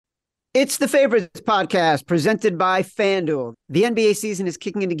It's the Favorites podcast presented by FanDuel. The NBA season is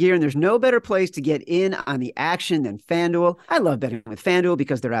kicking into gear, and there's no better place to get in on the action than FanDuel. I love betting with FanDuel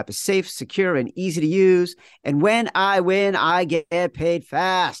because their app is safe, secure, and easy to use. And when I win, I get paid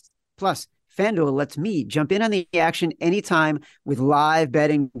fast. Plus, FanDuel lets me jump in on the action anytime with live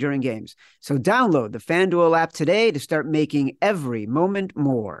betting during games. So download the FanDuel app today to start making every moment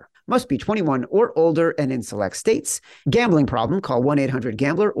more. Must be 21 or older and in select states. Gambling problem? Call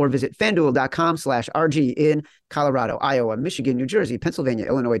 1-800-GAMBLER or visit FanDuel.com/RG in Colorado, Iowa, Michigan, New Jersey, Pennsylvania,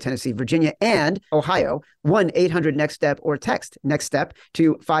 Illinois, Tennessee, Virginia, and Ohio. 1-800-NEXT-STEP or text NEXT STEP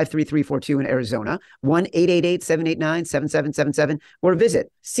to 53342 in Arizona. 1-888-789-7777 or visit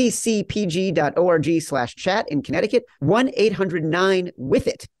ccpg.org/chat in Connecticut.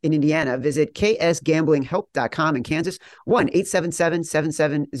 1-800-9-WITH-IT in Indiana. Visit ksgamblinghelp.com in Kansas.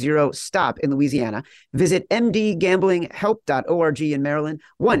 1-877-770-STOP in Louisiana. Visit mdgamblinghelp.org in Maryland.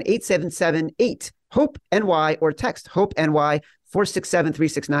 1-877-8-HOPE-NY or text HOPE-NY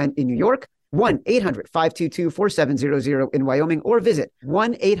 467-369 in New York. 1-800-522-4700 in Wyoming, or visit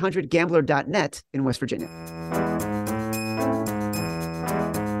 1-800-GAMBLER.net in West Virginia.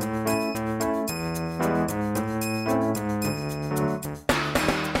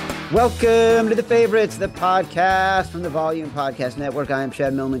 Welcome to The Favorites, the podcast from the Volume Podcast Network. I am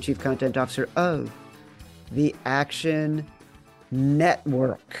Chad Millman, Chief Content Officer of the Action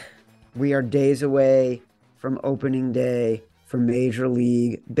Network. We are days away from opening day for Major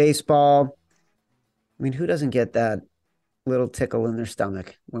League Baseball. I mean, who doesn't get that little tickle in their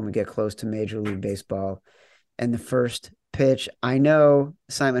stomach when we get close to Major League Baseball and the first pitch? I know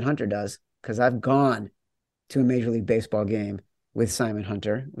Simon Hunter does, because I've gone to a Major League Baseball game with Simon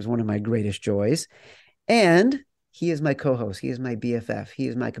Hunter. It was one of my greatest joys. And he is my co-host. He is my BFF. He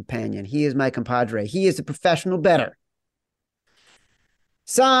is my companion. He is my compadre. He is a professional bettor.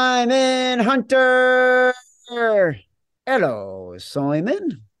 Simon Hunter. Hello,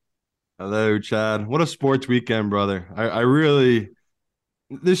 Simon. Hello, Chad. What a sports weekend, brother. I really,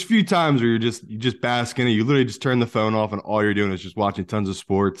 there's a few times where you just bask in it. You literally just turn the phone off and all you're doing is just watching tons of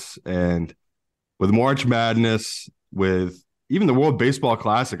sports. And with March Madness, with even the World Baseball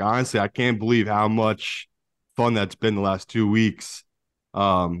Classic, honestly, I can't believe how much fun that's been the last 2 weeks.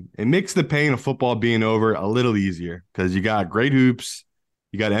 It makes the pain of football being over a little easier because you got great hoops,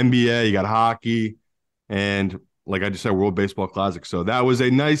 you got NBA, you got hockey, and like I just said, World Baseball Classic. So that was a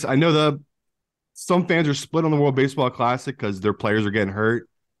nice – I know some fans are split on the World Baseball Classic because their players are getting hurt.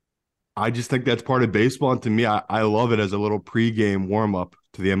 I just think that's part of baseball, and to me, I love it as a little pregame warm-up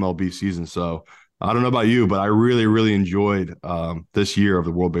to the MLB season. So I don't know about you, but I really, really enjoyed this year of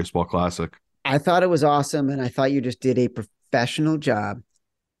the World Baseball Classic. I thought it was awesome, and I thought you just did a professional job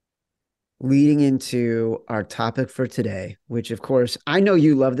leading into our topic for today, which, of course, I know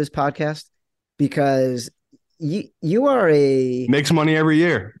you love this podcast because – You are makes money every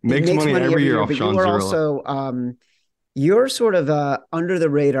year. Makes money every year off Sean Zerillo. Also, you're sort of a under the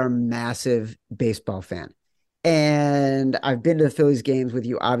radar massive baseball fan. And I've been to the Phillies games with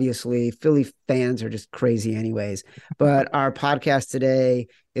you. Obviously, Philly fans are just crazy anyways. But our podcast today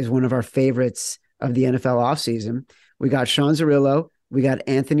is one of our favorites of the NFL offseason. We got Sean Zerillo. We got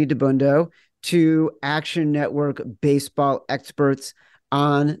Anthony DeBundo, two Action Network baseball experts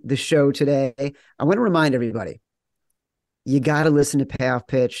on the show today. I want to remind everybody, you got to listen to Payoff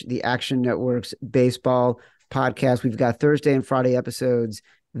Pitch, the Action Network's baseball podcast. We've got Thursday and Friday episodes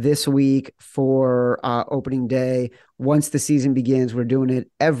this week for opening day. Once the season begins, we're doing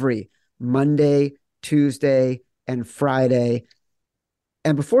it every Monday, Tuesday, and Friday.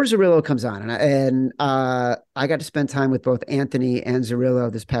 And before Zerillo comes on, I got to spend time with both Anthony and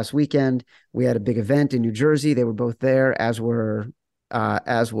Zerillo this past weekend. We had a big event in New Jersey. They were both there, as was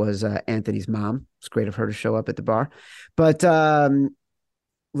Anthony's mom. It's great of her to show up at the bar. But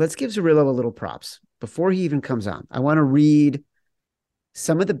let's give Zerillo a little props before he even comes on. I want to read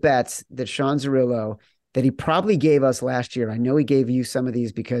some of the bets that Sean Zerillo, that he probably gave us last year. I know he gave you some of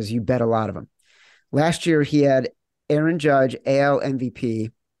these because you bet a lot of them. Last year, he had Aaron Judge, AL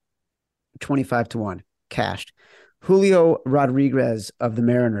MVP, 25-1, cashed. Julio Rodriguez of the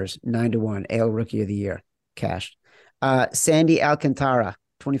Mariners, 9-1, AL Rookie of the Year, cashed. Sandy Alcantara,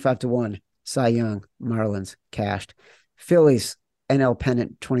 25-1, Cy Young, Marlins, cashed. Phillies, NL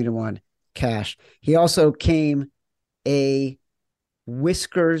Pennant, 20-1, cash. He also came a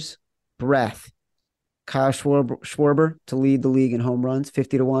whiskers breath. Kyle Schwarber to lead the league in home runs,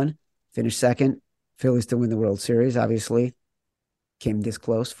 50-1, finished second. Phillies to win the World Series, obviously. Came this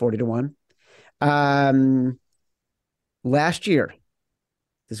close, 40-1. Last year,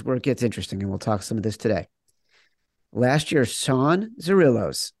 this is where it gets interesting, and we'll talk some of this today. Last year, Sean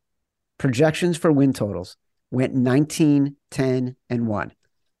Zerillo's projections for win totals went 19, 10, and 1.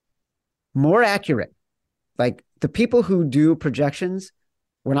 More accurate. Like the people who do projections,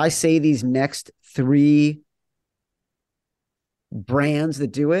 when I say these next three brands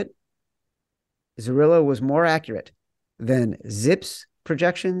that do it, Zerillo was more accurate than Zips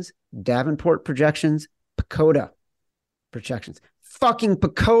projections, Davenport projections, Pacoda projections. Fucking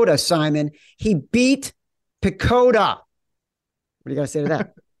Pacoda, Simon. He beat Pacoda. What do you got to say to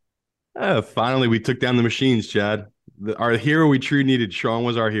that? Finally, we took down the machines, Chad. Our hero we truly needed. Sean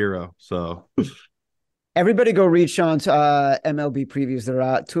was our hero. So everybody go read Sean's MLB previews. They're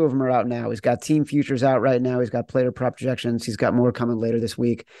out. 2 of them are out now. He's got team futures out right now. He's got player prop projections. He's got more coming later this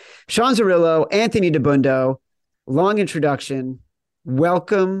week. Sean Zerillo, Anthony DeBundo, long introduction.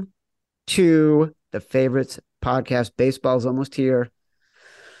 Welcome to the Favorites podcast. Baseball's almost here.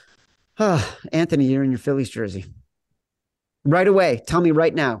 Anthony, you're in your Phillies jersey. Right away, tell me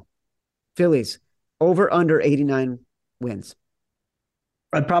right now, Phillies, over under 89 wins.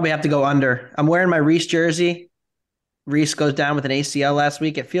 I'd probably have to go under. I'm wearing my Reese jersey. Reese goes down with an ACL last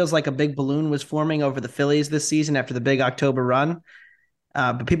week. It feels like a big balloon was forming over the Phillies this season after the big October run.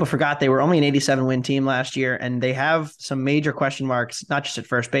 But people forgot they were only an 87-win team last year, and they have some major question marks, not just at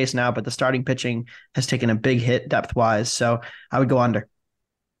first base now, but the starting pitching has taken a big hit depth-wise. So I would go under.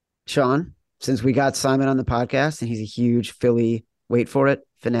 Sean, since we got Simon on the podcast, and he's a huge Philly, wait for it,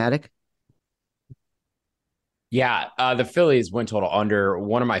 fanatic. Yeah, the Phillies win total under,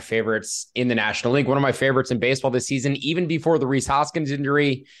 one of my favorites in the National League, one of my favorites in baseball this season, even before the Rhys Hoskins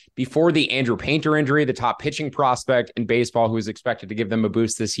injury, before the Andrew Painter injury, the top pitching prospect in baseball who is expected to give them a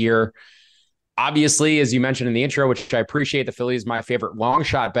boost this year. Obviously, as you mentioned in the intro, which I appreciate, the Phillies, my favorite long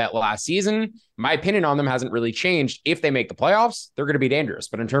shot bet last season. My opinion on them hasn't really changed. If they make the playoffs, they're going to be dangerous.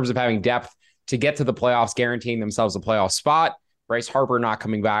 But in terms of having depth to get to the playoffs, guaranteeing themselves a playoff spot, Bryce Harper not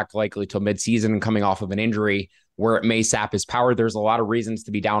coming back likely till midseason and coming off of an injury where it may sap his power. There's a lot of reasons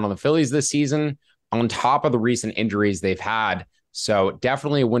to be down on the Phillies this season on top of the recent injuries they've had. So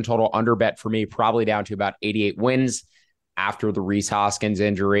definitely a win total under bet for me, probably down to about 88 wins after the Rhys Hoskins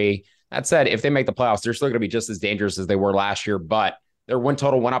injury. That said, if they make the playoffs, they're still going to be just as dangerous as they were last year, but their win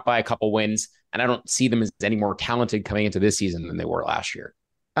total went up by a couple wins, and I don't see them as any more talented coming into this season than they were last year.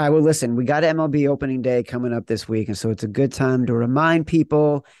 Well, listen, we got MLB opening day coming up this week, and so it's a good time to remind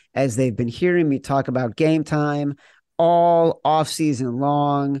people, as they've been hearing me talk about Game Time all off-season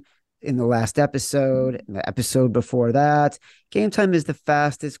long in the last episode, and the episode before that. Game Time is the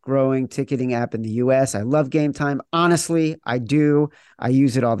fastest growing ticketing app in the US. I love Game Time. Honestly, I do. I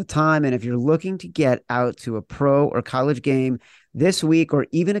use it all the time, and if you're looking to get out to a pro or college game this week or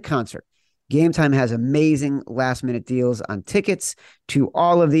even a concert, Game Time has amazing last-minute deals on tickets to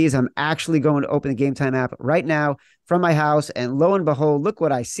all of these. I'm actually going to open the Game Time app right now from my house, and lo and behold, look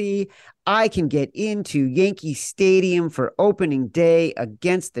what I see. I can get into Yankee Stadium for opening day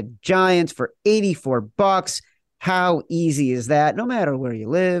against the Giants for $84. How easy is that? No matter where you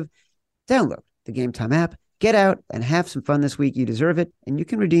live, download the Game Time app, get out and have some fun this week. You deserve it, and you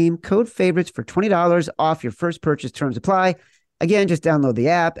can redeem code favorites for $20 off your first purchase. Terms apply. Again, just download the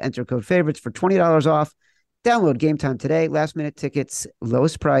app, enter code favorites for $20 off. Download Game Time today. Last minute tickets,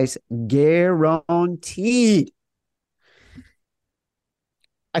 lowest price, guaranteed.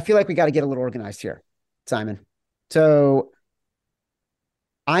 I feel like we got to get a little organized here, Simon. So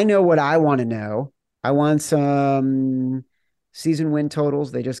I know what I want to know. I want some season win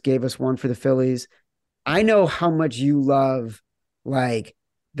totals. They just gave us one for the Phillies. I know how much you love like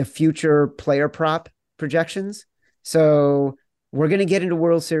the future player prop projections. So we're going to get into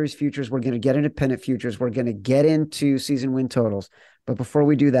World Series futures. We're going to get into pennant futures. We're going to get into season win totals. But before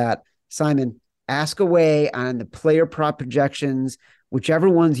we do that, Simon, ask away on the player prop projections, whichever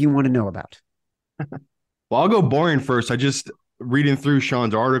ones you want to know about. Well, I'll go boring first. I just reading through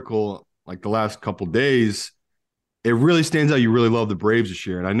Sean's article like the last couple days, it really stands out. You really love the Braves this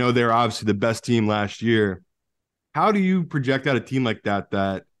year. And I know they're obviously the best team last year. How do you project out a team like that,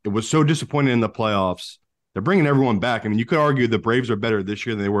 that it was so disappointing in the playoffs? They're bringing everyone back. I mean, you could argue the Braves are better this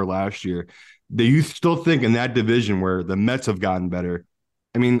year than they were last year. Do you still think in that division where the Mets have gotten better?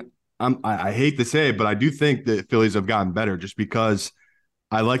 I mean, I hate to say it, but I do think the Phillies have gotten better just because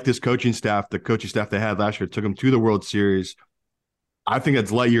I like this coaching staff. The coaching staff they had last year took them to the World Series. I think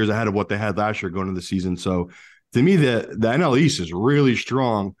it's light years ahead of what they had last year going into the season. So to me, the NL East is really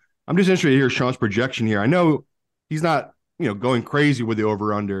strong. I'm just interested to hear Sean's projection here. I know he's not, going crazy with the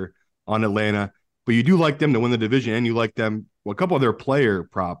over-under on Atlanta, but you do like them to win the division, and you like them, a couple of their player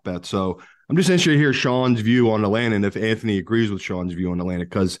prop bets. So I'm just interested to hear Sean's view on Atlanta and if Anthony agrees with Sean's view on Atlanta,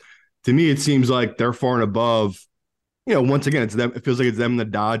 because to me, it seems like they're far and above once again, it's them. It feels like it's them and the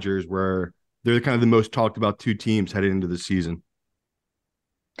Dodgers, where they're kind of the most talked about two teams heading into the season.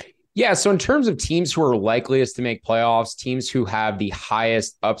 Yeah, so in terms of teams who are likeliest to make playoffs, teams who have the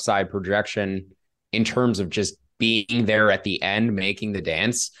highest upside projection in terms of just being there at the end, making the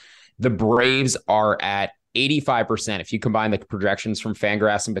dance, the Braves are at 85%. If you combine the projections from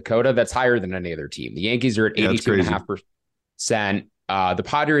Fangraphs and Dakota, that's higher than any other team. The Yankees are at 82.5%. The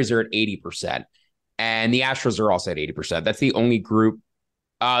Padres are at 80%. And the Astros are also at 80%. That's the only group.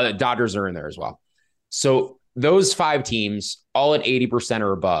 The Dodgers are in there as well. So those five teams all at 80%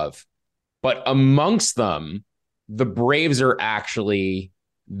 or above. But amongst them, the Braves are actually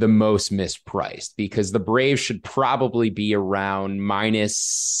the most mispriced because the Braves should probably be around minus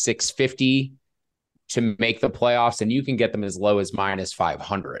 650 to make the playoffs, and you can get them as low as minus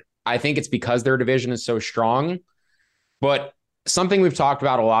 500. I think it's because their division is so strong. But something we've talked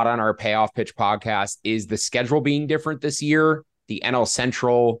about a lot on our Payoff Pitch podcast is the schedule being different this year. The NL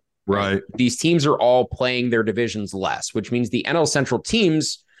Central, right? These teams are all playing their divisions less, which means the NL Central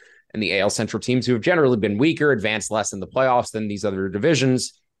teams and the AL Central teams who have generally been weaker, advanced less in the playoffs than these other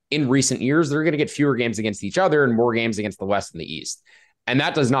divisions in recent years, they're going to get fewer games against each other and more games against the West and the East. And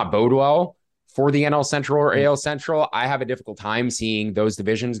that does not bode well for the NL Central or AL Central. I have a difficult time seeing those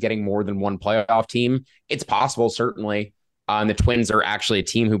divisions getting more than one playoff team. It's possible, certainly. And the Twins are actually a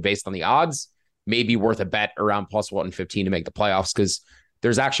team who, based on the odds, may be worth a bet around plus 115 to make the playoffs because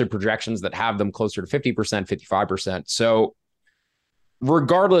there's actually projections that have them closer to 50%, 55%. So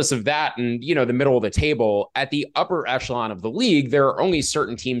regardless of that and, the middle of the table, at the upper echelon of the league, there are only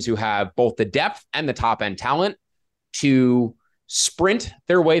certain teams who have both the depth and the top end talent to sprint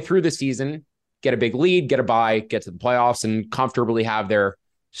their way through the season, get a big lead, get a bye, get to the playoffs, and comfortably have their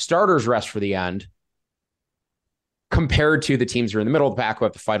starters rest for the end, compared to the teams who are in the middle of the pack who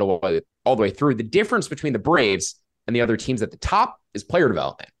have to fight all the way through. The difference between the Braves and the other teams at the top is player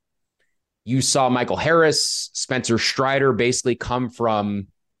development. You saw Michael Harris, Spencer Strider basically come from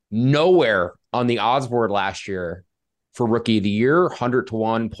nowhere on the odds board last year for Rookie of the Year,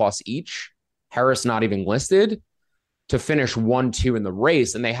 100-1 plus each. Harris not even listed, to finish 1-2 in the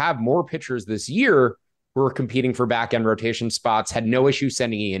race. And they have more pitchers this year who are competing for back-end rotation spots, had no issue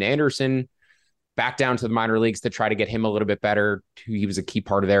sending Ian Anderson back down to the minor leagues to try to get him a little bit better. He was a key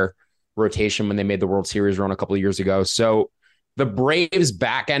part of their rotation when they made the World Series run a couple of years ago. So the Braves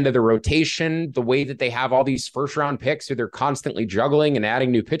back end of the rotation, the way that they have all these first round picks who they're constantly juggling and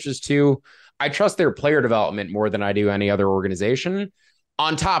adding new pitches to, I trust their player development more than I do any other organization.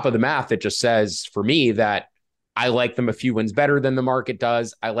 On top of the math that just says for me that I like them a few wins better than the market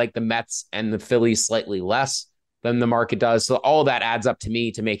does. I like the Mets and the Phillies slightly less than the market does. So all that adds up to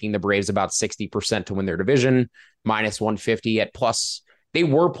me to making the Braves about 60% to win their division, minus 150 at plus. They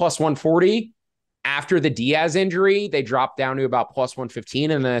were plus 140. After the Diaz injury, they dropped down to about plus 115.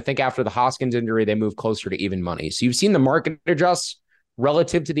 And then I think after the Hoskins injury, they moved closer to even money. So you've seen the market adjust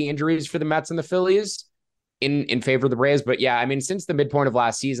relative to the injuries for the Mets and the Phillies in favor of the Braves. But yeah, I mean, since the midpoint of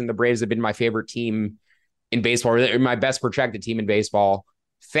last season, the Braves have been my favorite team in baseball, or my best projected team in baseball.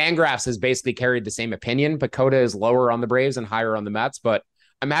 Fangraphs has basically carried the same opinion. Dakota is lower on the Braves and higher on the Mets, but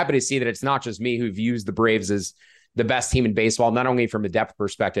I'm happy to see that it's not just me who views the Braves as the best team in baseball, not only from a depth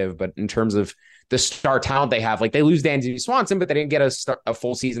perspective, but in terms of the star talent they have. Like they lose Dansby Swanson, but they didn't get a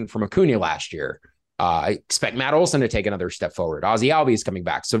full season from Acuna last year. I expect Matt Olson to take another step forward. Ozzie Albies is coming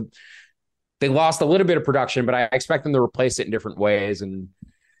back. So they lost a little bit of production, but I expect them to replace it in different ways. And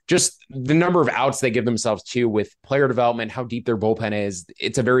just the number of outs they give themselves to with player development, how deep their bullpen is.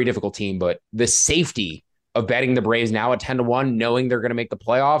 It's a very difficult team, but the safety of betting the Braves now at 10-1, knowing they're going to make the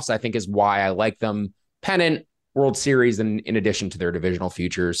playoffs, I think is why I like them. Pennant, World Series, and in addition to their divisional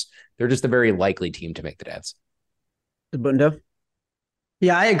futures, they're just a very likely team to make the dance. Bundo?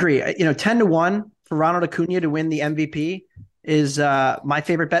 Yeah, I agree. 10-1 for Ronald Acuna to win the MVP is my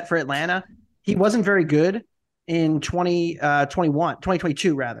favorite bet for Atlanta. He wasn't very good in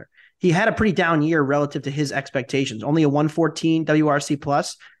 2022 rather. He had a pretty down year relative to his expectations, only a 114 WRC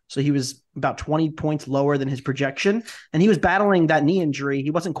plus. So he was about 20 points lower than his projection. And he was battling that knee injury.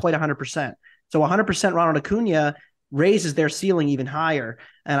 He wasn't quite 100%. So 100% Ronald Acuna raises their ceiling even higher.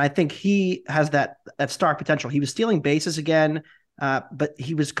 And I think he has that star potential. He was stealing bases again, but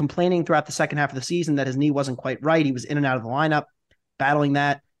he was complaining throughout the second half of the season that his knee wasn't quite right. He was in and out of the lineup, battling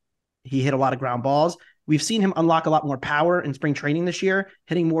that. He hit a lot of ground balls. We've seen him unlock a lot more power in spring training this year,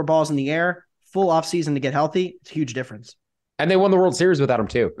 hitting more balls in the air, full offseason to get healthy. It's a huge difference. And they won the World Series without him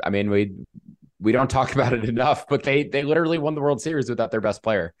too. I mean, we don't talk about it enough, but they literally won the World Series without their best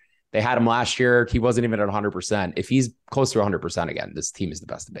player. They had him last year. He wasn't even at 100%. If he's close to 100% again, this team is the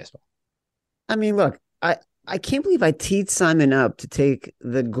best in baseball. I mean, look, I can't believe I teed Simon up to take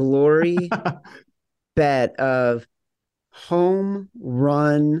the glory bet of home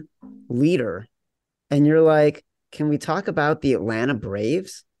run leader. And you're like, can we talk about the Atlanta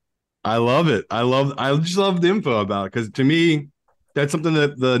Braves? I love it. I just love the info about it because to me, that's something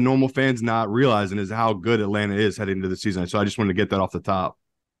that the normal fans not realizing is how good Atlanta is heading into the season. So I just wanted to get that off the top.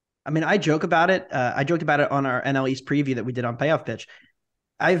 I mean, I joke about it. I joked about it on our NL East preview that we did on Payoff Pitch.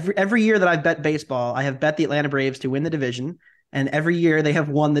 Every year that I've bet baseball, I have bet the Atlanta Braves to win the division, and every year they have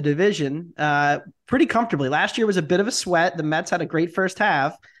won the division pretty comfortably. Last year was a bit of a sweat. The Mets had a great first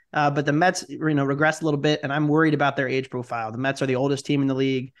half, but the Mets, regressed a little bit, and I'm worried about their age profile. The Mets are the oldest team in the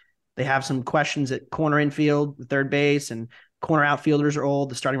league. They have some questions at corner infield, third base, and corner outfielders are old.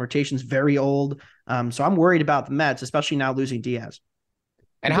 The starting rotation is very old. So I'm worried about the Mets, especially now losing Diaz.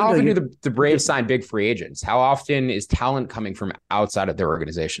 And how often do the Braves sign big free agents? How often is talent coming from outside of their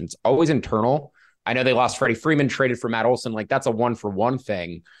organizations? Always internal. I know they lost Freddie Freeman, traded for Matt Olson. Like that's a 1-for-1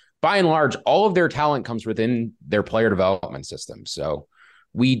 thing. By and large, all of their talent comes within their player development system. So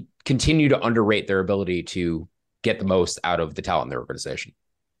we continue to underrate their ability to get the most out of the talent in their organization.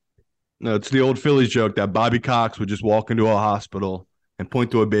 No, it's the old Phillies joke that Bobby Cox would just walk into a hospital and point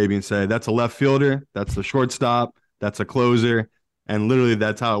to a baby and say, that's a left fielder, that's the shortstop, that's a closer. And literally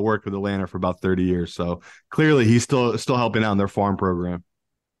that's how it worked with Atlanta for about 30 years. So clearly he's still helping out in their farm program.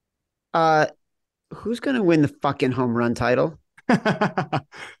 Who's going to win the fucking home run title?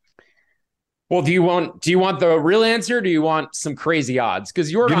 Well, do you want the real answer? Or do you want some crazy odds?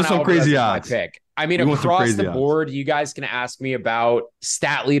 Because you're on some crazy odds. My pick. I mean, across the board, you guys can ask me about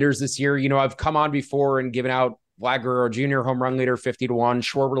stat leaders this year. I've come on before and given out Vlad Guerrero Jr. home run leader 50-1,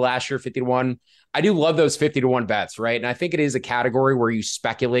 Schwarber last year 50-1. I do love those 50-1 bets, right? And I think it is a category where you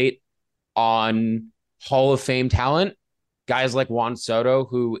speculate on Hall of Fame talent. Guys like Juan Soto,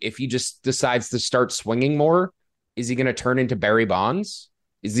 who if he just decides to start swinging more, is he going to turn into Barry Bonds?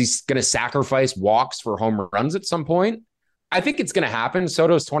 Is he going to sacrifice walks for home runs at some point? I think it's going to happen.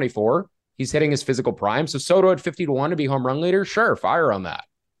 Soto's 24. He's hitting his physical prime. So Soto at 50-1 to be home run leader? Sure, fire on that.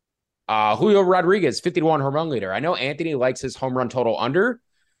 Julio Rodriguez, 50-1 home run leader. I know Anthony likes his home run total under,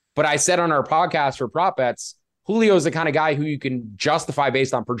 but I said on our podcast for prop bets, Julio is the kind of guy who you can justify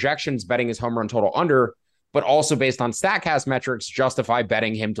based on projections betting his home run total under, but also based on StatCast metrics, justify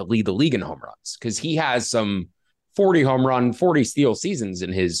betting him to lead the league in home runs because he has some 40 home run, 40 steal seasons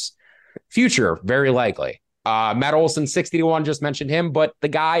in his future, very likely. Matt Olson, 60-1, just mentioned him, but the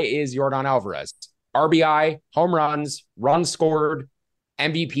guy is Yordan Alvarez. RBI, home runs, runs scored,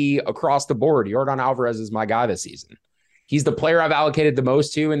 MVP across the board. Yordan Alvarez is my guy this season. He's the player I've allocated the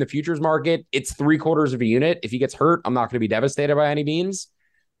most to in the futures market. It's 3/4 of a unit. If he gets hurt, I'm not going to be devastated by any means.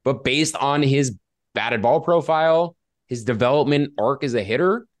 But based on his batted ball profile, his development arc as a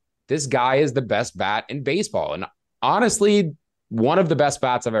hitter, this guy is the best bat in baseball. And honestly, one of the best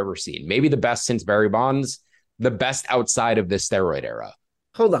bats I've ever seen. Maybe the best since Barry Bonds, the best outside of this steroid era.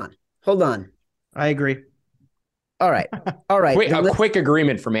 Hold on. I agree. All right. Wait, a quick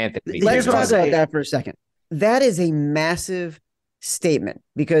agreement from Anthony. Let's talk about that for a second. That is a massive statement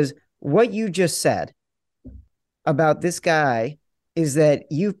because what you just said about this guy is that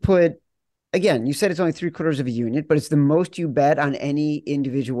you've put, again, you said it's only 3/4 of a unit, but it's the most you bet on any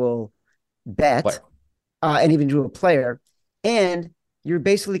individual bet, an individual player. And you're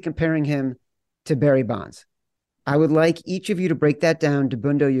basically comparing him to Barry Bonds. I would like each of you to break that down.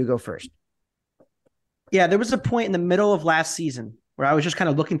 Dabundo, you go first. Yeah, there was a point in the middle of last season where I was just kind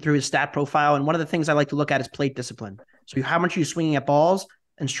of looking through his stat profile. And one of the things I like to look at is plate discipline. So how much are you swinging at balls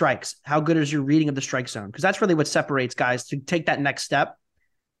and strikes? How good is your reading of the strike zone? Because that's really what separates guys to take that next step.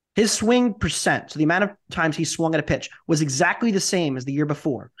 His swing percent, so the amount of times he swung at a pitch, was exactly the same as the year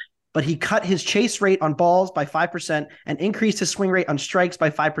before. But he cut his chase rate on balls by 5% and increased his swing rate on strikes by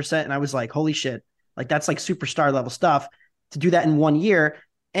 5%. And I was like, holy shit, like that's like superstar level stuff to do that in 1 year.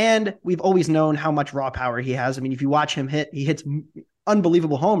 And we've always known how much raw power he has. I mean, if you watch him hit, he hits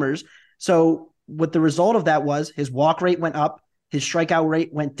unbelievable homers. So what the result of that was his walk rate went up, his strikeout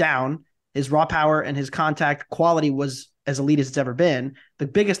rate went down, his raw power and his contact quality was as elite as it's ever been. The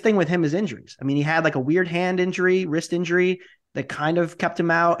biggest thing with him is injuries. I mean, he had like a weird hand injury, wrist injury that kind of kept him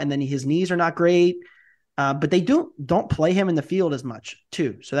out. And then his knees are not great. But they don't play him in the field as much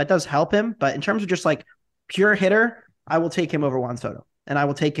too. So that does help him. But in terms of just like pure hitter, I will take him over Juan Soto. And I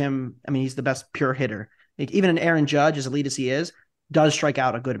will take him. I mean, he's the best pure hitter. Like, even an Aaron Judge, as elite as he is, does strike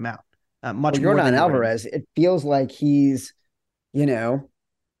out a good amount. Much more than Alvarez. It feels like he's,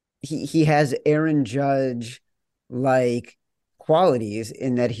 he has Aaron Judge like qualities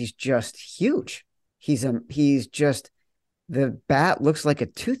in that he's just huge. He's just, the bat looks like a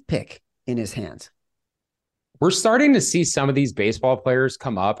toothpick in his hands. We're starting to see some of these baseball players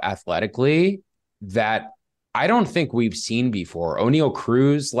come up athletically that I don't think we've seen before. O'Neal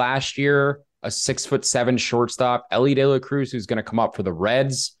Cruz last year, a 6'7" shortstop. Ellie De La Cruz, who's going to come up for the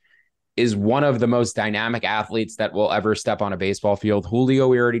Reds, is one of the most dynamic athletes that will ever step on a baseball field. Julio,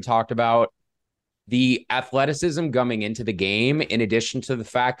 we already talked about. The athleticism coming into the game, in addition to the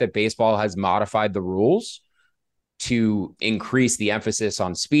fact that baseball has modified the rules to increase the emphasis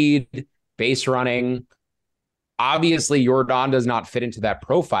on speed, base running. Obviously, Jordan does not fit into that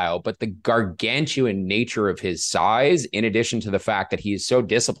profile, but the gargantuan nature of his size, in addition to the fact that he is so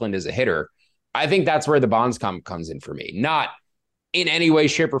disciplined as a hitter, I think that's where the Bonds comes in for me. Not in any way,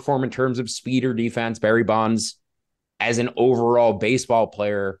 shape, or form in terms of speed or defense. Barry Bonds, as an overall baseball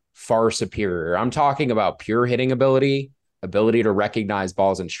player, far superior. I'm talking about pure hitting ability to recognize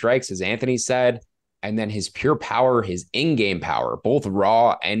balls and strikes, as Anthony said, and then his pure power, his in-game power, both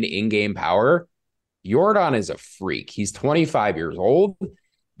raw and in-game power. Jordan is a freak. He's 25 years old.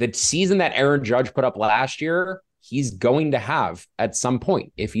 The season that Aaron Judge put up last year, he's going to have at some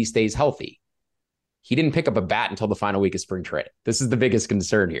point if he stays healthy. He didn't pick up a bat until the final week of spring training. This is the biggest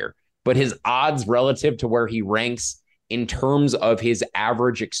concern here. But his odds relative to where he ranks in terms of his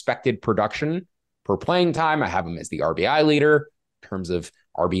average expected production per playing time, I have him as the RBI leader. In terms of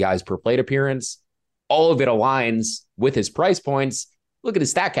RBIs per plate appearance, all of it aligns with his price points. Look at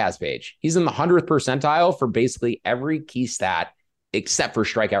his StatCast page. He's in the 100th percentile for basically every key stat except for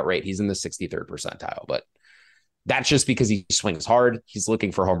strikeout rate. He's in the 63rd percentile, but that's just because he swings hard. He's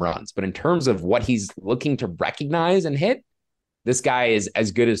looking for home runs. But in terms of what he's looking to recognize and hit, this guy is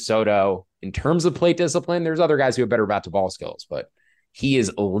as good as Soto. In terms of plate discipline, there's other guys who have better bat to ball skills, but he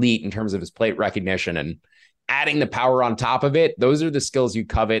is elite in terms of his plate recognition and adding the power on top of it. Those are the skills you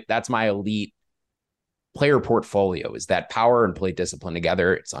covet. That's my elite player portfolio, is that power and plate discipline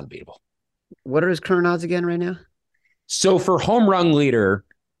together. It's unbeatable. What are his current odds again right now? So for home run leader,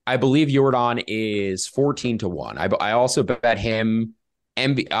 I believe Jordan is 14-1. I also bet him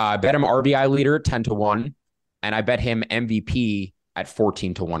RBI leader 10-1, and I bet him MVP at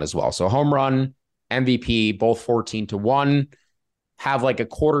 14-1 as well. So home run, MVP, both 14-1. Have like a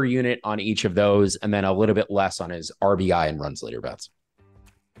quarter unit on each of those, and then a little bit less on his RBI and runs leader bets.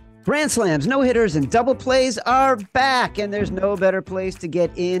 Grand slams, no-hitters, and double plays are back, and there's no better place to get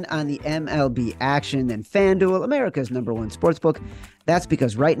in on the MLB action than FanDuel, America's #1 sportsbook. That's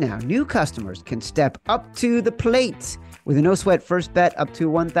because right now, new customers can step up to the plate with a no-sweat first bet up to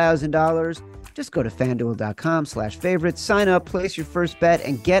 $1,000. Just go to FanDuel.com/favorites, sign up, place your first bet,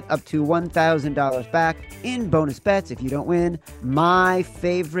 and get up to $1,000 back in bonus bets if you don't win. My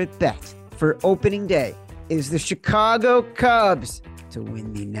favorite bet for opening day is the Chicago Cubs to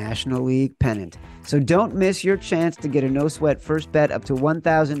win the National League pennant. So don't miss your chance to get a no-sweat first bet up to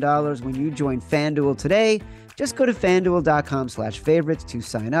 $1,000 when you join FanDuel today. Just go to FanDuel.com/favorites to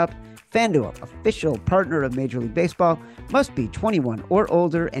sign up. FanDuel, official partner of Major League Baseball, must be 21 or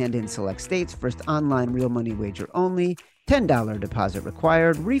older and in select states. First online real money wager only. $10 deposit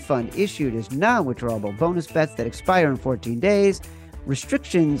required. Refund issued as non-withdrawable bonus bets that expire in 14 days.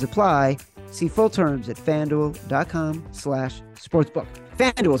 Restrictions apply. See full terms at FanDuel.com/sportsbook.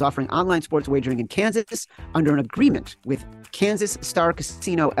 FanDuel is offering online sports wagering in Kansas under an agreement with Kansas Star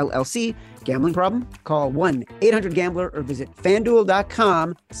Casino LLC. Gambling problem? Call 1-800-GAMBLER or visit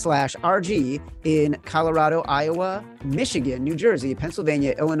FanDuel.com/RG in Colorado, Iowa, Michigan, New Jersey,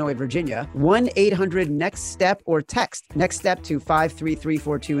 Pennsylvania, Illinois, Virginia. 1-800-NEXT-STEP or text NEXT STEP to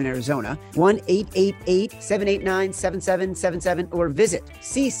 53342 in Arizona. 1-888-789-7777 or visit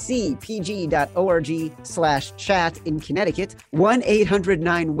ccpg.org/chat in Connecticut.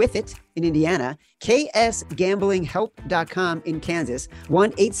 1-800-9-WITH-IT in Indiana. KSGamblingHelp.com in Kansas.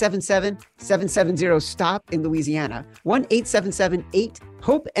 1-877-770-STOP in Louisiana.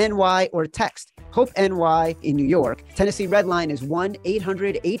 1-877-8-HOPE-NY or text HOPE-NY in New York. Tennessee Red Line is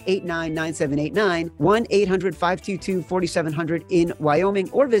 1-800-889-9789, 1-800-522-4700 in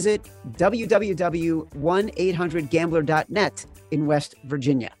Wyoming, or visit www.1800gambler.net in West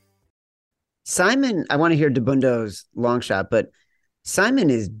Virginia. Simon, I want to hear Dabundo's long shot, but Simon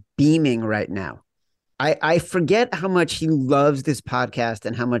is beaming right now. I forget how much he loves this podcast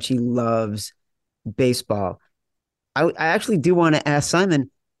and how much he loves baseball. I actually do want to ask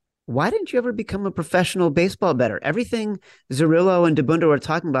Simon, why didn't you ever become a professional baseball bettor? Everything Zerillo and Dabundo are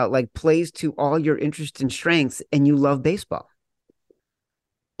talking about like plays to all your interests and strengths, and you love baseball.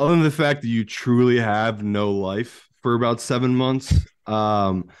 Other than the fact that you truly have no life for about 7 months,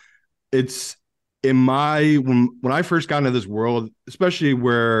 it's when I first got into this world, especially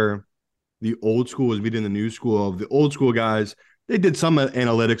where the old school was meeting the new school, of the old school guys, they did some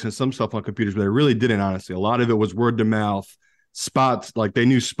analytics and some stuff on computers, but they really didn't, honestly. A lot of it was word to mouth, spots, like they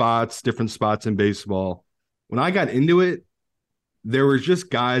knew spots, different spots in baseball. When I got into it, there was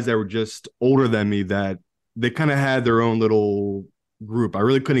just guys that were just older than me that they kind of had their own little group. I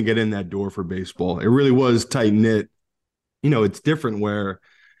really couldn't get in that door for baseball. It really was tight knit. It's different where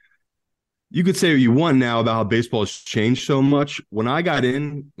you could say what you want now about how baseball has changed so much. When I got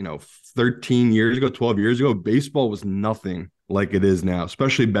in, 13 years ago, 12 years ago, baseball was nothing like it is now,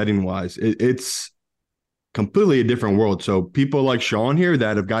 especially betting wise. It's completely a different world. So people like Sean here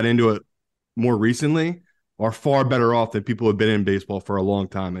that have got into it more recently are far better off than people who have been in baseball for a long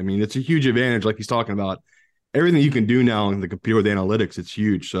time. I mean, it's a huge advantage, like he's talking about. Everything you can do now in the computer with analytics, it's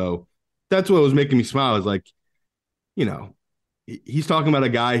huge. So that's what was making me smile is like, he's talking about a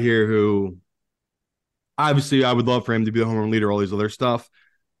guy here who obviously I would love for him to be the home run leader, all these other stuff.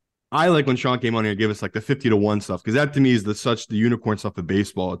 I like when Sean came on here and gave us like the 50-1 stuff because that to me is the unicorn stuff of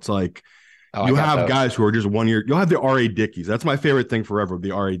baseball. It's like you have guys who are just 1 year. You'll have the R.A. Dickies. That's my favorite thing forever,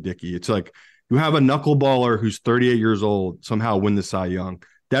 the R.A. Dickey. It's like you have a knuckleballer who's 38 years old somehow win the Cy Young.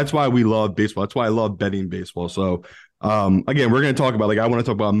 That's why we love baseball. That's why I love betting baseball. So, again, we're going to talk about, I want to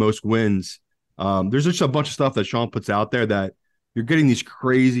talk about most wins. There's just a bunch of stuff that Sean puts out there that you're getting these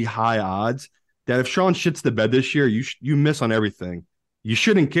crazy high odds that if Sean shits the bed this year, you miss on everything. You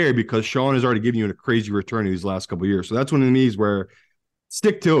shouldn't care because Sean has already given you a crazy return in these last couple of years. So that's one of these where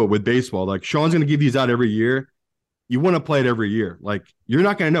stick to it with baseball. Like Sean's going to give these out every year. You want to play it every year. Like you're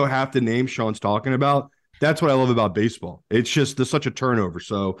not going to know half the names Sean's talking about. That's what I love about baseball. It's just there's such a turnover.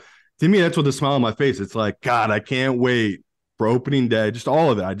 So to me, that's what the smile on my face. It's like, God, I can't wait for opening day. Just all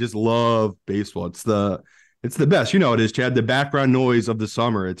of it. I just love baseball. It's the best. You know it is, Chad. The background noise of the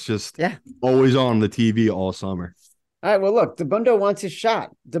summer. It's just always on the TV all summer. All right. Well, look, Dabundo wants his shot.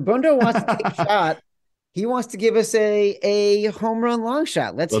 Dabundo wants to take a shot. He wants to give us a home run long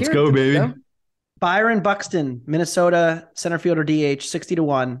shot. Let's hear go, it, baby. Byron Buxton, Minnesota center fielder DH,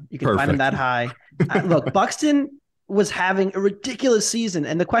 60-1. You can find him that high. Look, Buxton was having a ridiculous season.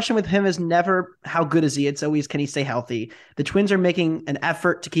 And the question with him is never how good is he? It's always, can he stay healthy? The Twins are making an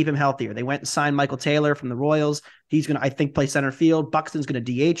effort to keep him healthier. They went and signed Michael Taylor from the Royals. He's going to, I think, play center field. Buxton's going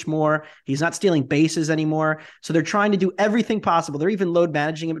to DH more. He's not stealing bases anymore. So they're trying to do everything possible. They're even load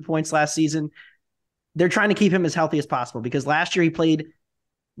managing him at points last season. They're trying to keep him as healthy as possible because last year he played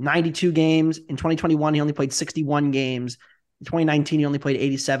 92 games. In 2021, he only played 61 games. In 2019, he only played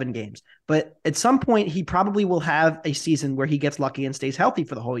 87 games. But at some point, he probably will have a season where he gets lucky and stays healthy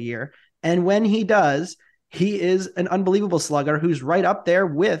for the whole year. And when he does, he is an unbelievable slugger who's right up there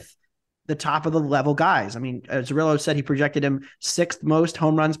with the top of the level guys. I mean, Zerillo said he projected him sixth most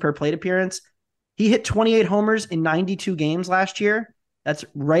home runs per plate appearance. He hit 28 homers in 92 games last year. That's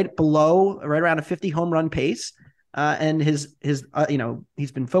right around a 50 home run pace. And his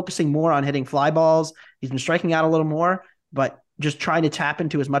he's been focusing more on hitting fly balls. He's been striking out a little more, but just trying to tap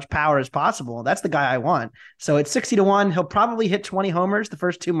into as much power as possible. That's the guy I want. So at 60-1, he'll probably hit 20 homers the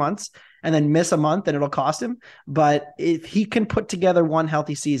first 2 months and then miss a month and it'll cost him. But if he can put together one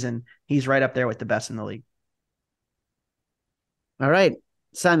healthy season, he's right up there with the best in the league. All right.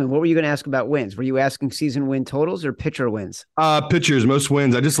 Simon, what were you going to ask about wins? Were you asking season win totals or pitcher wins? Pitchers, most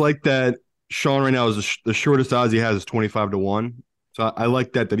wins. I just like that Sean right now is the shortest odds he has is 25-1. So I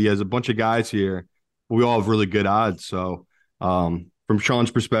like that he has a bunch of guys here. We all have really good odds. So from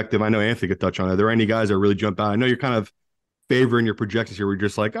Sean's perspective, I know Anthony could touch on it. Are there any guys that really jump out? I know you're kind of favoring your projections here. We're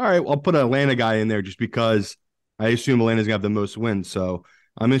just like, all right, I'll put an Atlanta guy in there just because I assume Atlanta's gonna have the most wins. So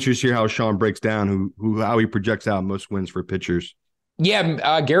I'm interested to hear how Sean breaks down how he projects out most wins for pitchers.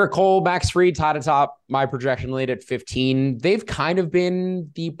 Yeah, Garrett Cole, Max Fried tied atop my projection lead at 15. They've kind of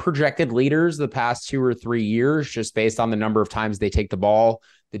been the projected leaders the past 2 or 3 years, just based on the number of times they take the ball,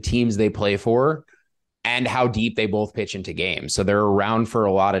 the teams they play for, and how deep they both pitch into games. So they're around for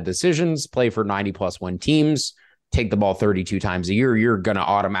a lot of decisions, play for 90-plus win teams, take the ball 32 times a year. You're going to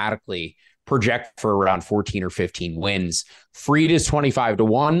automatically project for around 14 or 15 wins. Fried is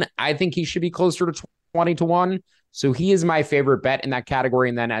 25-1. I think he should be closer to 20-1. So he is my favorite bet in that category.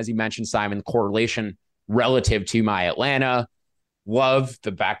 And then, as you mentioned, Simon, correlation relative to my Atlanta. Love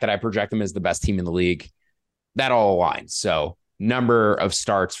the fact that I project them as the best team in the league. That all aligns. So number of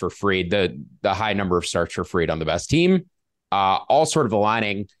starts for Fried, the high number of starts for Fried on the best team, all sort of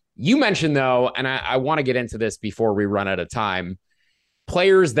aligning. You mentioned, though, and I want to get into this before we run out of time,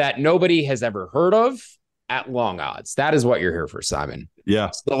 players that nobody has ever heard of at long odds. That is what you're here for, Simon.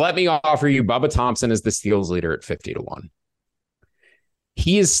 Yeah. So let me offer you Bubba Thompson as the steals leader at 50-1.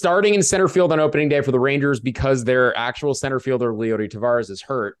 He is starting in center field on opening day for the Rangers because their actual center fielder, Leody Taveras, is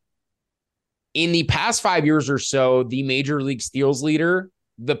hurt. In the past 5 years or so, the major league steals leader,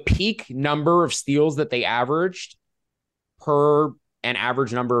 the peak number of steals that they averaged per an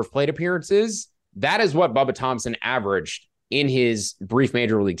average number of plate appearances, that is what Bubba Thompson averaged in his brief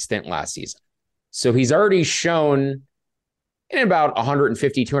major league stint last season. So he's already shown in about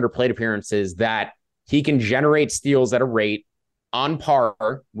 150, 200 plate appearances that he can generate steals at a rate on par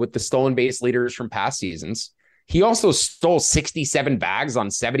with the stolen base leaders from past seasons. He also stole 67 bags on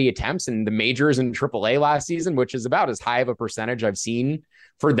 70 attempts in the majors and AAA last season, which is about as high of a percentage I've seen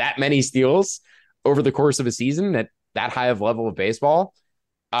for that many steals over the course of a season at that high of level of baseball.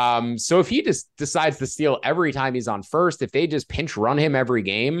 So if he just decides to steal every time he's on first, if they just pinch run him every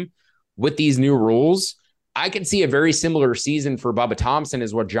game with these new rules, I can see a very similar season for Bubba Thompson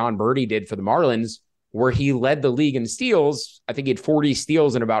as what John Birdie did for the Marlins, where he led the league in steals. I think he had 40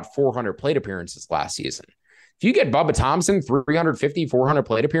 steals in about 400 plate appearances last season. If you get Bubba Thompson 350, 400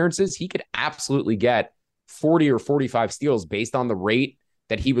 plate appearances, he could absolutely get 40 or 45 steals based on the rate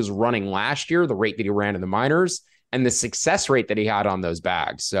that he was running last year, the rate that he ran in the minors, and the success rate that he had on those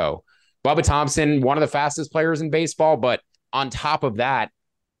bags. So Bubba Thompson, one of the fastest players in baseball, but on top of that,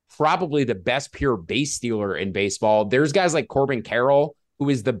 probably the best pure base stealer in baseball. There's guys like Corbin Carroll, who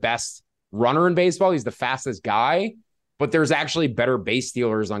is the best runner in baseball. He's the fastest guy, but there's actually better base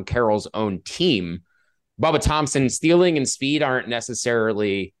stealers on Carroll's own team. Bubba Thompson, stealing and speed aren't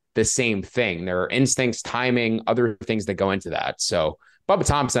necessarily the same thing. There are instincts, timing, other things that go into that. So Bubba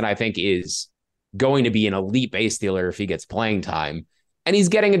Thompson, I think, is going to be an elite base stealer if he gets playing time. And he's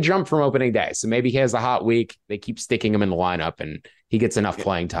getting a jump from opening day. So maybe he has a hot week. They keep sticking him in the lineup and he gets enough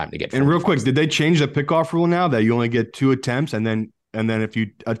playing time to get. And real quick, did they change the pickoff rule now that you only get 2 attempts and then if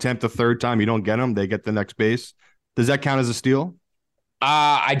you attempt the third time, you don't get them, they get the next base? Does that count as a steal?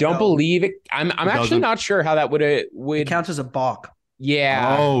 I don't believe it. I'm actually not sure how that would. It counts as a balk.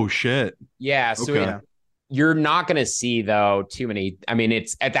 Yeah. Oh, shit. Yeah. So you're not going to see, though, too many. I mean,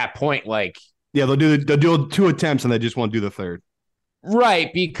 it's at that point, like. Yeah, they'll do 2 attempts and they just won't do the third.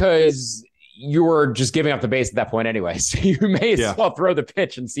 Right, because you're just giving up the base at that point anyway. So you may as well throw the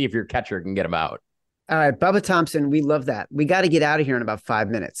pitch and see if your catcher can get him out. All right, Bubba Thompson, we love that. We got to get out of here in about 5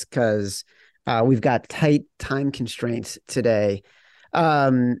 minutes because we've got tight time constraints today,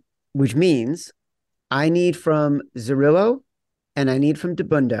 which means I need from Zerillo and I need from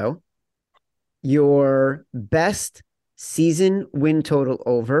DeBundo your best season win total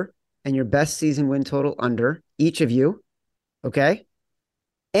over and your best season win total under, each of you, okay?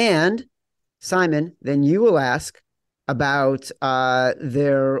 And Simon, then you will ask about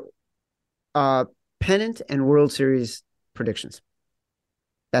their pennant and World Series predictions.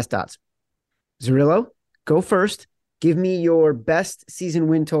 Best odds. Zerillo, go first. Give me your best season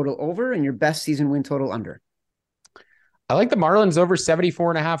win total over and your best season win total under. I like the Marlins over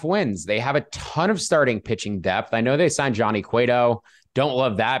 74.5 wins. They have a ton of starting pitching depth. I know they signed Johnny Cueto. Don't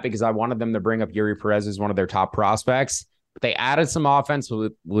love that because I wanted them to bring up Yuri Perez as one of their top prospects. But they added some offense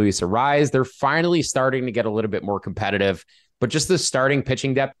with Luis Ariz. They're finally starting to get a little bit more competitive. But just the starting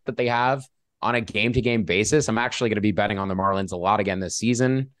pitching depth that they have on a game-to-game basis, I'm actually going to be betting on the Marlins a lot again this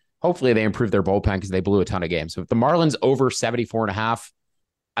season. Hopefully they improve their bullpen because they blew a ton of games. So if the Marlins over 74.5,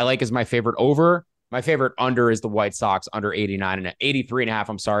 I like as my favorite over. My favorite under is the White Sox under 83.5.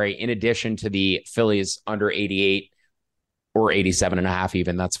 I'm sorry. In addition to the Phillies under 88 or 87.5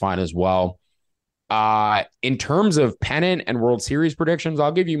 even, that's fine as well. In terms of pennant and World Series predictions,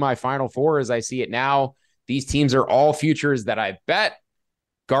 I'll give you my final 4 as I see it now. These teams are all futures that I bet.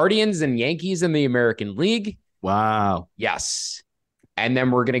 Guardians and Yankees in the American League. Wow. Yes. And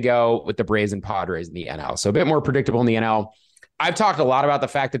then we're going to go with the Braves and Padres in the NL. So a bit more predictable in the NL. I've talked a lot about the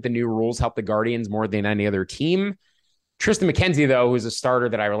fact that the new rules help the Guardians more than any other team. Tristan McKenzie, though, who's a starter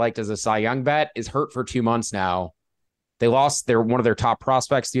that I liked as a Cy Young bet, is hurt for 2 months now. They lost one of their top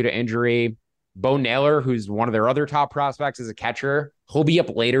prospects due to injury. Bo Naylor, who's one of their other top prospects as a catcher, he'll be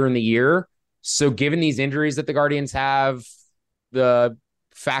up later in the year. So given these injuries that the Guardians have, the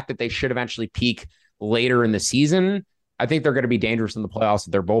fact that they should eventually peak later in the season, I think they're going to be dangerous in the playoffs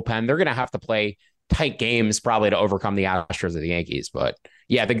with their bullpen. They're going to have to play tight games probably to overcome the Astros or the Yankees. But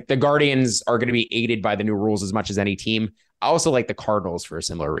yeah, the Guardians are going to be aided by the new rules as much as any team. I also like the Cardinals for a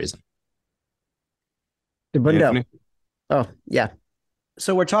similar reason. DeBundo. Oh, yeah.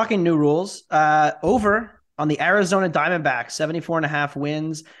 So we're talking new rules. Over on the Arizona Diamondbacks, 74.5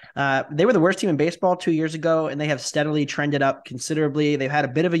 wins. They were the worst team in baseball 2 years ago, and they have steadily trended up considerably. They've had a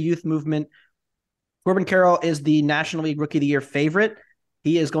bit of a youth movement. Corbin Carroll is the National League Rookie of the Year favorite.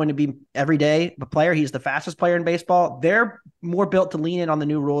 He is going to be every day a player. He's the fastest player in baseball. They're more built to lean in on the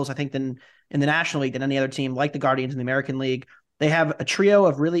new rules, I think, than in the National League than any other team, like the Guardians in the American League. They have a trio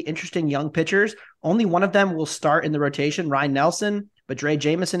of really interesting young pitchers. Only one of them will start in the rotation, Ryan Nelson, but Dre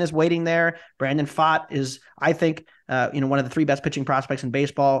Jameson is waiting there. Brandon Pfaadt is, I think, one of the 3 best pitching prospects in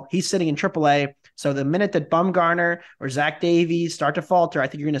baseball. He's sitting in AAA. So the minute that Bumgarner or Zach Davies start to falter, I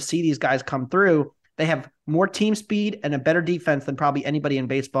think you're going to see these guys come through. They have more team speed and a better defense than probably anybody in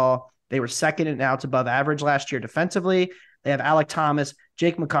baseball. They were second in outs above average last year defensively. They have Alec Thomas,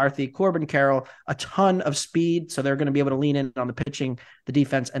 Jake McCarthy, Corbin Carroll, a ton of speed. So they're going to be able to lean in on the pitching, the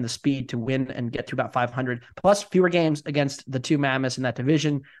defense, and the speed to win and get to about 500. Plus, fewer games against the 2 mammoths in that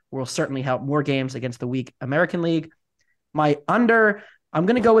division will certainly help more games against the weak American League. My under, I'm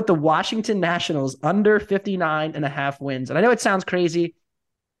going to go with the Washington Nationals under 59.5 wins. And I know it sounds crazy.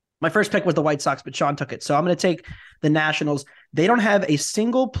 My first pick was the White Sox, but Sean took it. So I'm going to take the Nationals. They don't have a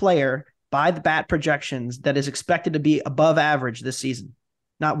single player by the bat projections that is expected to be above average this season.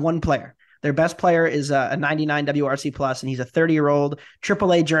 Not one player. Their best player is a 99 WRC plus, and he's a 30-year-old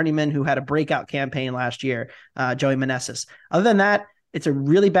AAA journeyman who had a breakout campaign last year, Joey Meneses. Other than that, it's a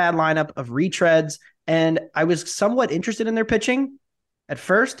really bad lineup of retreads, and I was somewhat interested in their pitching at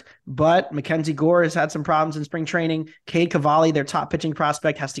first, but Mackenzie Gore has had some problems in spring training. Cade Cavalli, their top pitching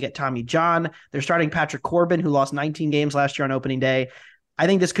prospect, has to get Tommy John. They're starting Patrick Corbin, who lost 19 games last year on opening day. I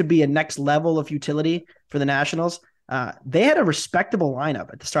think this could be a next level of utility for the Nationals. They had a respectable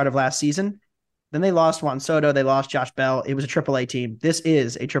lineup at the start of last season. Then they lost Juan Soto. They lost Josh Bell. It was a AAA team. This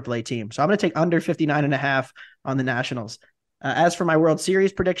is a AAA team. So I'm going to take under 59.5 on the Nationals. As for my World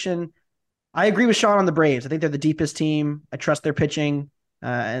Series prediction, I agree with Sean on the Braves. I think they're the deepest team. I trust their pitching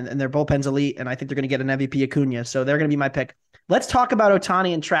and their bullpen's elite. And I think they're going to get an MVP Acuna. So they're going to be my pick. Let's talk about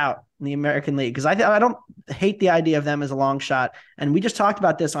Ohtani and Trout in the American League, because I don't hate the idea of them as a long shot. And we just talked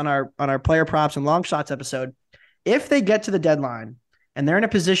about this on our player props and long shots episode. If they get to the deadline and they're in a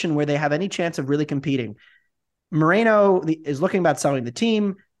position where they have any chance of really competing, Moreno is looking about selling the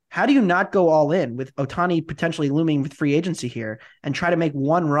team. How do you not go all in with Ohtani potentially looming with free agency here and try to make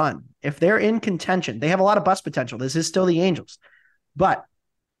one run? If they're in contention, they have a lot of bust potential. This is still the Angels. But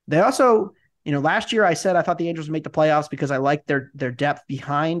they also, last year I said I thought the Angels would make the playoffs because I liked their depth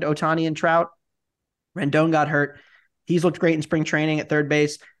behind Ohtani and Trout. Rendon got hurt. He's looked great in spring training at third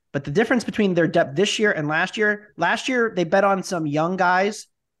base. But the difference between their depth this year and last year they bet on some young guys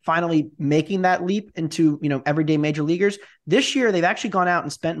finally making that leap into, everyday major leaguers. This year, they've actually gone out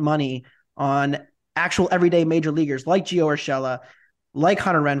and spent money on actual everyday major leaguers like Gio Urshela, like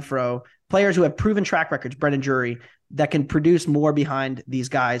Hunter Renfroe, players who have proven track records, Brendan Drury, that can produce more behind these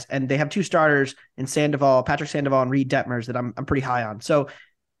guys. And they have 2 starters in Patrick Sandoval and Reed Detmers that I'm pretty high on. So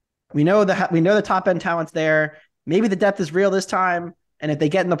we know the top end talent's there. Maybe the depth is real this time. And if they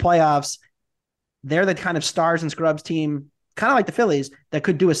get in the playoffs, they're the kind of stars and scrubs team, kind of like the Phillies, that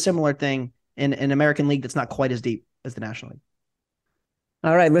could do a similar thing in an American League that's not quite as deep as the National League.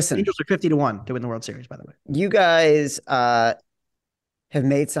 All right, listen. Angels are 50-1 to win the World Series, by the way. You guys have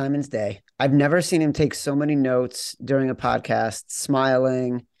made Simon's day. I've never seen him take so many notes during a podcast,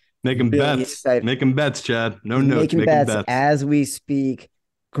 smiling. Making bets. Making bets, Chad. No notes. Making bets as we speak.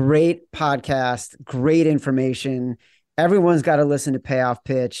 Great podcast. Great information. Everyone's got to listen to Payoff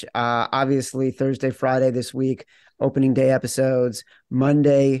Pitch. Obviously, Thursday, Friday this week, opening day episodes.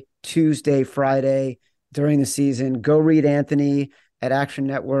 Monday, Tuesday, Friday during the season. Go read Anthony at Action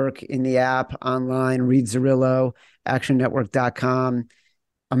Network in the app, online. Read Zerillo, actionnetwork.com.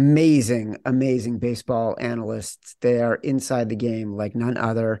 Amazing, amazing baseball analysts. They are inside the game like none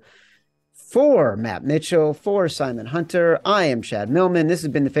other. For Matt Mitchell, for Simon Hunter, I am Chad Millman. This has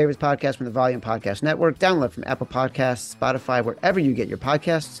been the Favorites Podcast from the Volume Podcast Network. Download from Apple Podcasts, Spotify, wherever you get your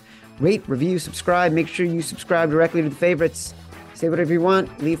podcasts. Rate, review, subscribe. Make sure you subscribe directly to the Favorites. Say whatever you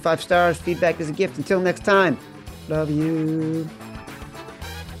want. Leave 5 stars. Feedback is a gift. Until next time, love you.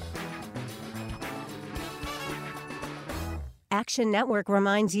 Action Network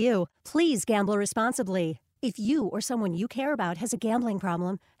reminds you, please gamble responsibly. If you or someone you care about has a gambling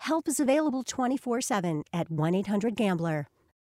problem, help is available 24/7 at 1-800-GAMBLER.